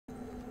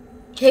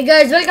Hey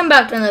guys, welcome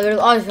back to another video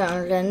of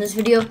our channel. In this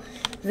video,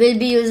 we'll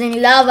be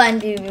using lava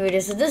and PvP video.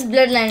 So this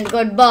bloodline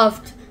got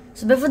buffed.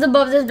 So before the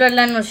buff, this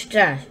bloodline was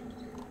trash.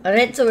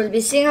 Alright, so we'll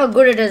be seeing how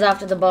good it is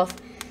after the buff.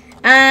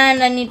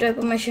 And I need to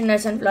equip my Shindo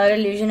Sunflower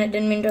Illusion. I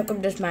didn't mean to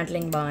equip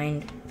Dismantling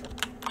Bind.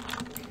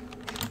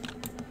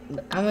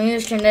 I'm going to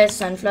use Shindo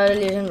Sunflower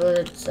Illusion because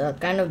it's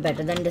kind of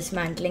better than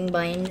Dismantling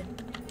Bind.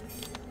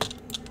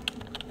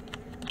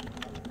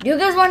 Do you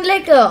guys want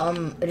like a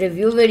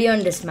review video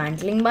on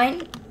Dismantling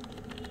Bind?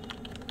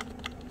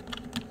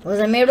 Because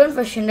I made one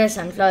for Shindo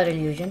Sunflower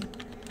Illusion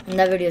and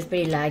that video is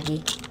pretty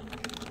laggy.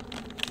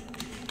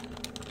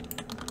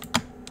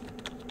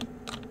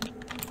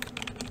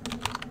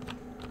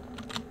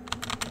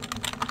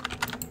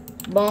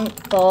 Bonk,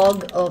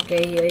 Pog.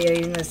 Okay, you're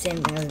using the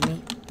same thing as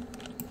me.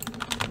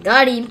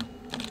 Got him.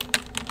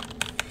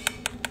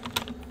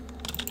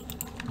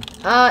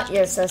 Ah,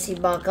 yes, Sassy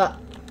Baka.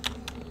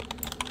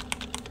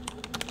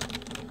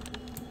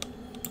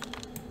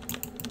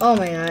 Oh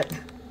my god.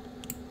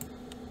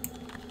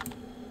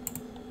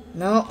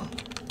 No.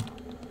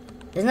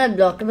 Isn't that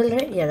blockable,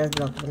 right? Yeah, that's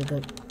blockable.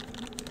 Good.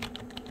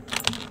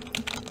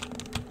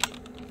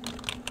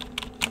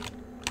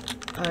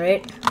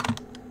 Alright.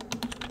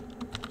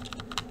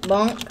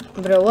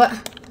 Bonk. Bro, what?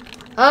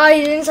 Ah,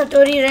 he's using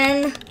Satori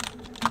Ren.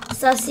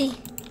 Sassy.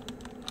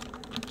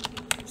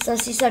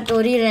 Sassy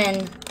Satori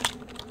Ren.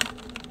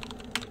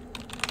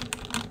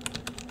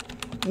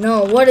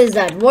 No, what is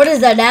that? What is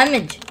that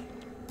damage?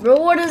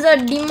 Bro, what is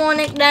that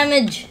demonic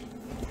damage?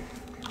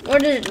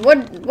 What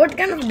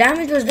kind of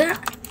damage was that?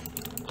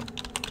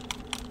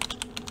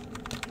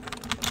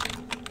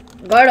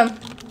 Got him.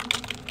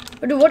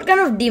 But what kind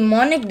of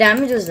demonic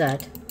damage was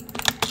that?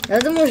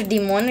 That's the most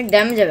demonic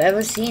damage I've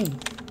ever seen.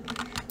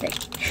 Like,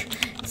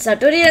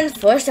 Satori Ren's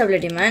first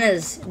ability, man,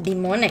 is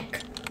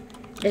demonic.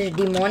 There's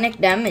demonic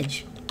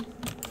damage.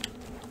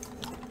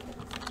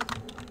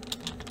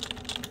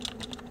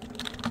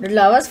 The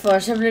lava's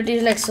first ability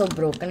is like so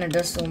broken, it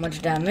does so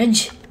much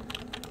damage.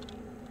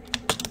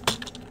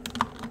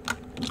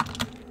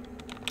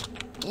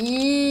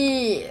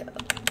 Yeah.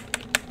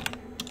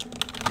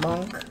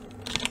 Bonk.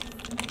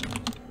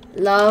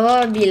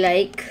 Lava would be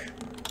like,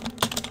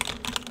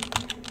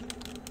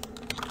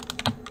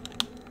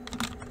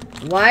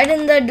 why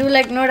didn't that do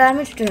like no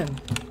damage to him?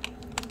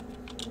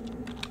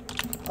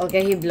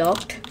 Okay, he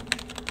blocked.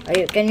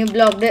 Can you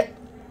block it?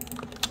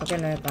 Okay,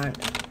 no, you can't.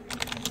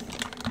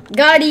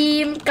 Got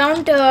him.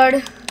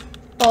 Countered.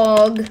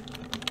 Pog.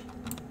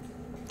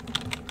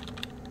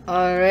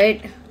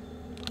 Alright.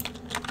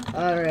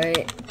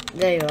 Alright.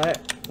 There you are.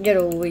 Get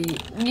over here.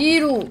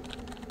 Giru.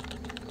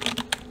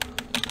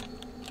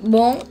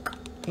 Bonk.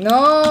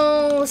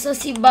 No.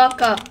 Sassy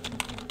Baka.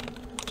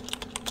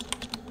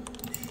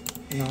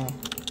 No.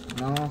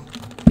 No.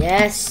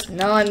 Yes.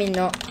 No, I mean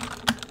no.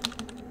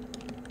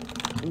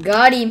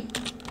 Got him.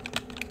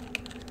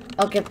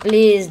 Okay,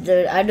 please,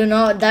 dude. I don't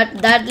know that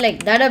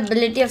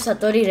ability of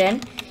Satori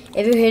Ren.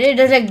 If you hit it, it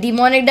does like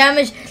demonic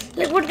damage.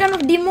 Like what kind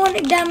of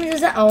demonic damage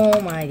is that? Oh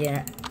my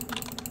god.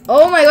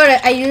 Oh my god.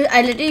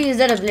 I literally used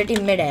that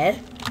ability mid-air,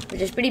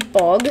 which is pretty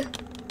pog.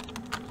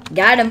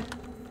 Got him.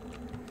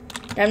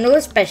 Time to go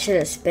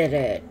Special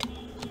Spirit.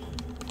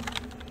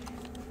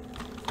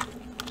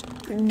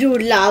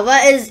 Dude, lava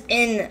is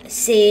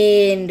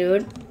insane,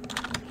 dude.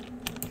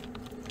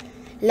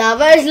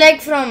 Lava is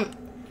like from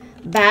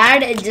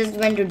bad, it just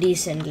went to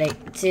decent. Like,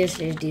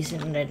 seriously, it's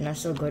decent right now.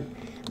 So good.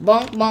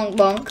 Bonk, bonk,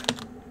 bonk.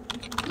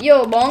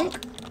 Yo, bonk.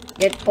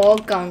 Get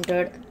pog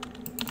countered.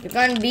 You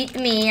can't beat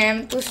me.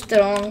 I'm too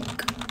strong.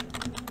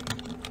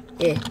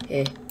 Hey,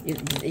 hey.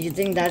 You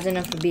think that's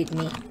enough to beat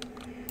me?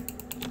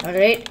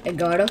 Alright, I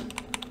got him.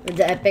 With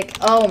the epic.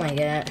 Oh my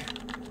god.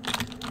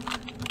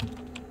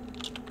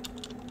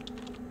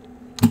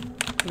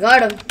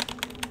 Got him.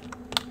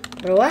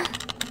 Bro, what?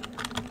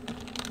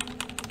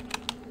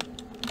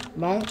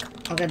 Bonk.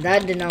 Okay,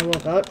 that did not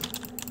work out.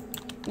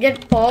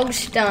 Get Pog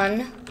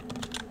stun.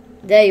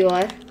 There you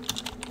are.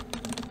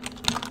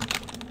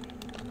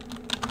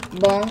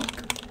 Bonk.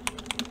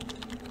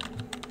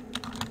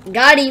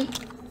 Got him.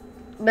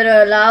 But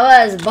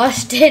lava is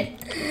busted.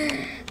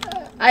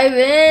 I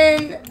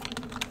win.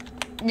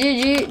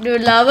 GG.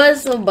 Dude, lava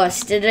is so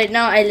busted right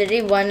now. I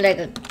literally won like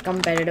a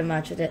competitive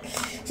match with it.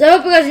 So I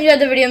hope you guys enjoyed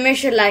the video. Make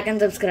sure to like and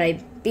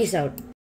subscribe. Peace out.